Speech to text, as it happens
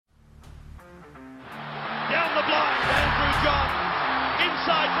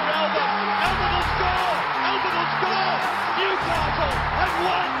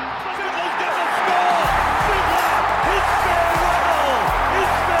one. Fiddler's going to score. Fiddler, his farewell.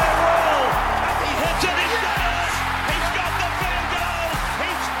 His farewell. And he hits it. He's got it. He's got the field goal.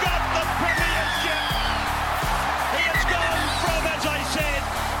 He's got the premiership. He has gone from, as I said,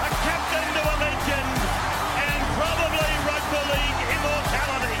 a captain to a legend and probably rugby league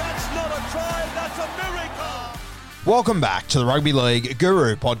immortality. That's not a try. That's a miracle. Welcome back to the Rugby League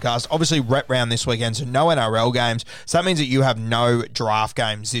Guru podcast. Obviously, rep round this weekend, so no NRL games. So that means that you have no draft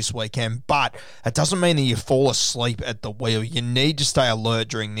games this weekend, but it doesn't mean that you fall asleep at the wheel. You need to stay alert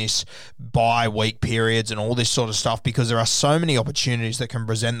during this bye-week periods and all this sort of stuff because there are so many opportunities that can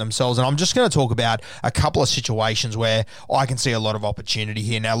present themselves. And I'm just going to talk about a couple of situations where I can see a lot of opportunity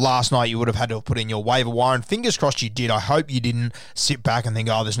here. Now, last night you would have had to have put in your waiver wire, and fingers crossed you did. I hope you didn't sit back and think,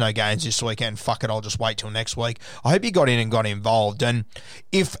 oh, there's no games this weekend. Fuck it, I'll just wait till next week. I hope you got in and got involved. And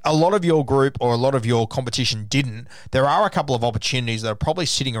if a lot of your group or a lot of your competition didn't, there are a couple of opportunities that are probably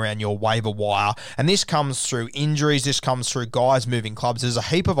sitting around your waiver wire. And this comes through injuries. This comes through guys moving clubs. There's a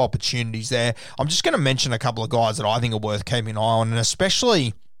heap of opportunities there. I'm just going to mention a couple of guys that I think are worth keeping an eye on, and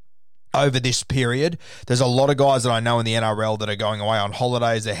especially over this period, there's a lot of guys that I know in the NRL that are going away on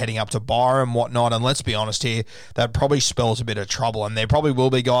holidays. They're heading up to Byron and whatnot. And let's be honest here, that probably spells a bit of trouble. And there probably will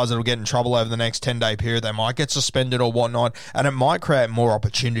be guys that will get in trouble over the next 10-day period. They might get suspended or whatnot. And it might create more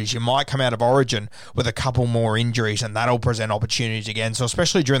opportunities. You might come out of Origin with a couple more injuries, and that'll present opportunities again. So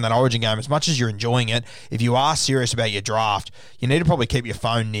especially during that Origin game, as much as you're enjoying it, if you are serious about your draft, you need to probably keep your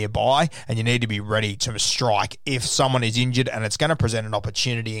phone nearby and you need to be ready to strike if someone is injured and it's going to present an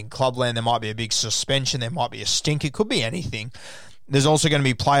opportunity in club. There might be a big suspension, there might be a stink, it could be anything. There's also going to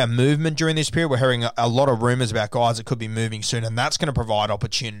be player movement during this period. We're hearing a lot of rumours about guys that could be moving soon, and that's going to provide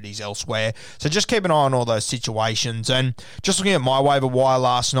opportunities elsewhere. So just keep an eye on all those situations. And just looking at my waiver wire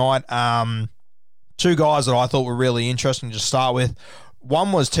last night, two guys that I thought were really interesting to start with.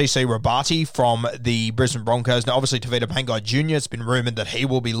 One was TC Rabati from the Brisbane Broncos. Now, obviously, Tavita Pangai Jr., it's been rumoured that he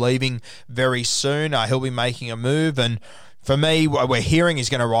will be leaving very soon. He'll be making a move, and for me, we're hearing he's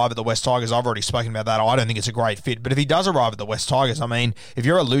going to arrive at the West Tigers. I've already spoken about that. I don't think it's a great fit. But if he does arrive at the West Tigers, I mean, if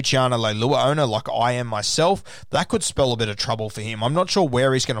you're a Luciano Leilua owner like I am myself, that could spell a bit of trouble for him. I'm not sure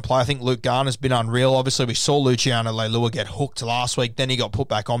where he's going to play. I think Luke Garner's been unreal. Obviously, we saw Luciano Leilua get hooked last week. Then he got put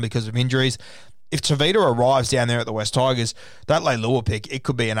back on because of injuries. If Tavita arrives down there at the West Tigers, that Leilua pick, it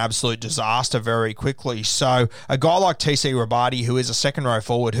could be an absolute disaster very quickly. So a guy like TC Rabati, who is a second-row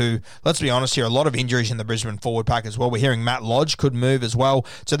forward who, let's be honest here, a lot of injuries in the Brisbane forward pack as well. We're hearing Matt Lodge could move as well.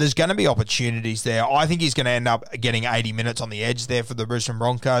 So there's going to be opportunities there. I think he's going to end up getting 80 minutes on the edge there for the Brisbane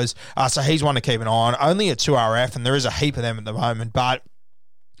Broncos. So he's one to keep an eye on. Only a 2RF, and there is a heap of them at the moment, but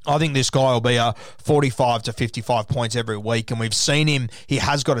I think this guy will be a 45 to 55 points every week, and we've seen him. He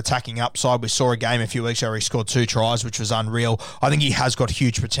has got attacking upside. We saw a game a few weeks ago where he scored 2 tries, which was unreal. I think he has got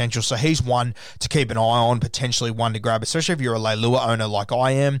huge potential, so he's one to keep an eye on, potentially one to grab, especially if you're a Leilua owner like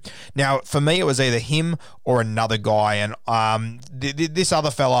I am. Now, for me, it was either him or another guy, and this other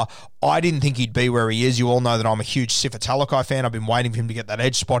fella, I didn't think he'd be where he is. You all know that I'm a huge Sifa Talakai fan. I've been waiting for him to get that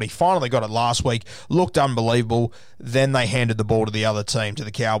edge spot. He finally got it last week. Looked unbelievable. Then they handed the ball to the other team, to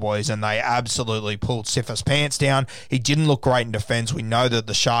the Cowboys, and they absolutely pulled Sifa's pants down. He didn't look great in defence. We know that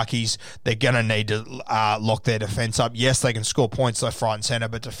the Sharkies, they're going to need to lock their defence up. Yes, they can score points left, right and centre,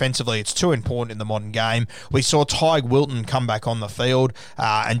 but defensively it's too important in the modern game. We saw Tyg Wilton come back on the field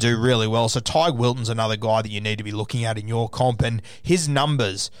and do really well. So Tyg Wilton's another guy that you need to be looking at in your comp, and his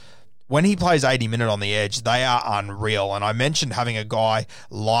numbers, when he plays 80 minute on the edge, they are unreal. And I mentioned having a guy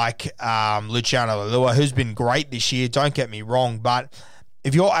like Luciano Leilua, who's been great this year, don't get me wrong, but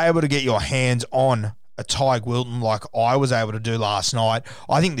if you're able to get your hands on a Tyg Wilton like I was able to do last night,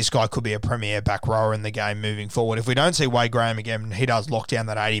 I think this guy could be a premier back rower in the game moving forward. If we don't see Wade Graham again, he does lock down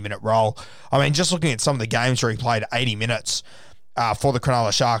that 80-minute role. I mean, just looking at some of the games where he played 80 minutes, for the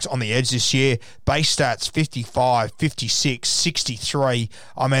Cronulla Sharks on the edge this year, base stats 55, 56, 63.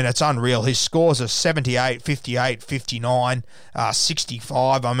 I mean, it's unreal. His scores are 78, 58, 59,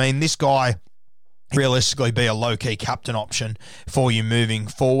 65. I mean, this guy realistically be a low-key captain option for you moving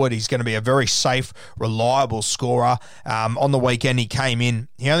forward. He's going to be a very safe, reliable scorer. On the weekend, he came in.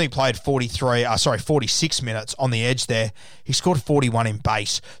 He only played 46 minutes on the edge there. He scored 41 in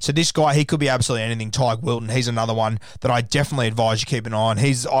base. So this guy, he could be absolutely anything. Tyg Wilton, he's another one that I definitely advise you keep an eye on.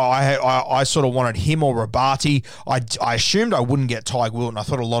 I sort of wanted him or Rabati. I assumed I wouldn't get Tyg Wilton. I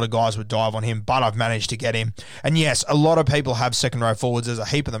thought a lot of guys would dive on him, but I've managed to get him. And yes, a lot of people have second-row forwards. There's a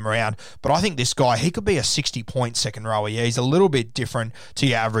heap of them around. But I think this guy, he could be a 60-point second rower. Yeah, he's a little bit different to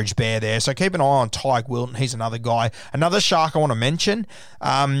your average bear there. So keep an eye on Tyke Wilton. He's another guy. Another shark I want to mention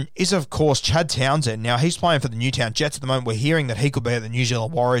is, of course, Chad Townsend. Now, he's playing for the Newtown Jets at the moment. We're hearing that he could be at the New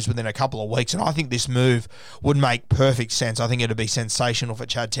Zealand Warriors within a couple of weeks, and I think this move would make perfect sense. I think it would be sensational for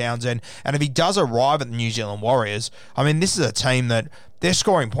Chad Townsend. And if he does arrive at the New Zealand Warriors, I mean, this is a team that they're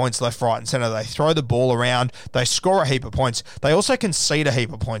scoring points left, right, and centre. They throw the ball around. They score a heap of points. They also concede a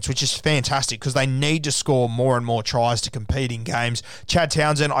heap of points, which is fantastic because they need to score more and more tries to compete in games. Chad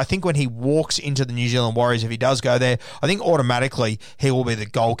Townsend, I think when he walks into the New Zealand Warriors, if he does go there, I think automatically he will be the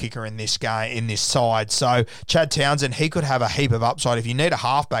goal kicker in this game, in this side. So Chad Townsend, he could have a heap of upside. If you need a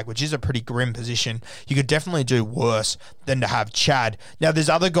halfback, which is a pretty grim position, you could definitely do worse than to have Chad. Now, there's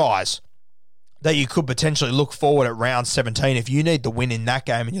other guys that you could potentially look forward at round 17 if you need the win in that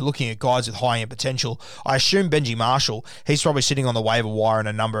game and you're looking at guys with high-end potential. I assume Benji Marshall, he's probably sitting on the waiver wire in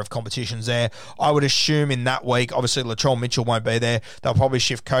a number of competitions there. I would assume in that week, obviously Latrell Mitchell won't be there. They'll probably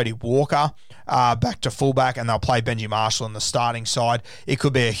shift Cody Walker back to fullback and they'll play Benji Marshall on the starting side. It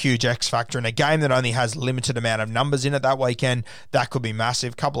could be a huge X factor in a game that only has limited amount of numbers in it that weekend. That could be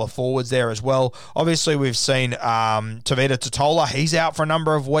massive. Couple of forwards there as well. Obviously, we've seen Tavita Totola. He's out for a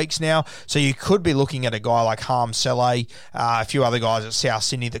number of weeks now, so you could be looking at a guy like Harm Saleh, a few other guys at South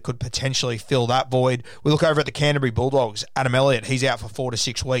Sydney that could potentially fill that void. We look over at the Canterbury Bulldogs. Adam Elliott, he's out for 4 to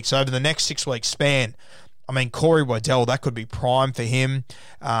 6 weeks. So over the next 6 week span, I mean, Corey Waddell, that could be prime for him.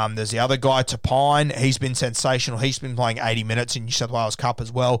 There's the other guy, Tapine. He's been sensational. He's been playing 80 minutes in New South Wales Cup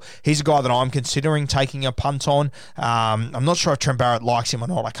as well. He's a guy that I'm considering taking a punt on. I'm not sure if Trent Barrett likes him or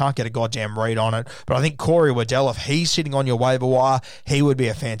not. I can't get a goddamn read on it. But I think Corey Waddell, if he's sitting on your waiver wire, he would be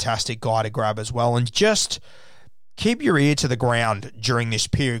a fantastic guy to grab as well. And just keep your ear to the ground during this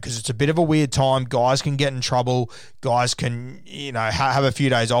period because it's a bit of a weird time. Guys can get in trouble. Guys can, have a few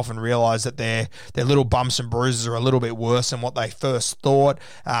days off and realise that their little bumps and bruises are a little bit worse than what they first thought.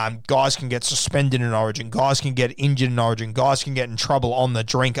 Guys can get suspended in Origin. Guys can get injured in Origin. Guys can get in trouble on the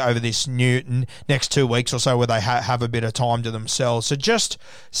drink over this next 2 weeks or so where they have a bit of time to themselves. So just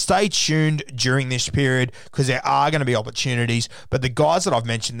stay tuned during this period because there are going to be opportunities. But the guys that I've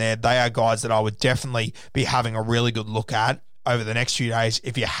mentioned there, they are guys that I would definitely be having a really good look at over the next few days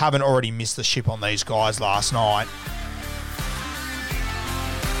if you haven't already missed the ship on these guys last night.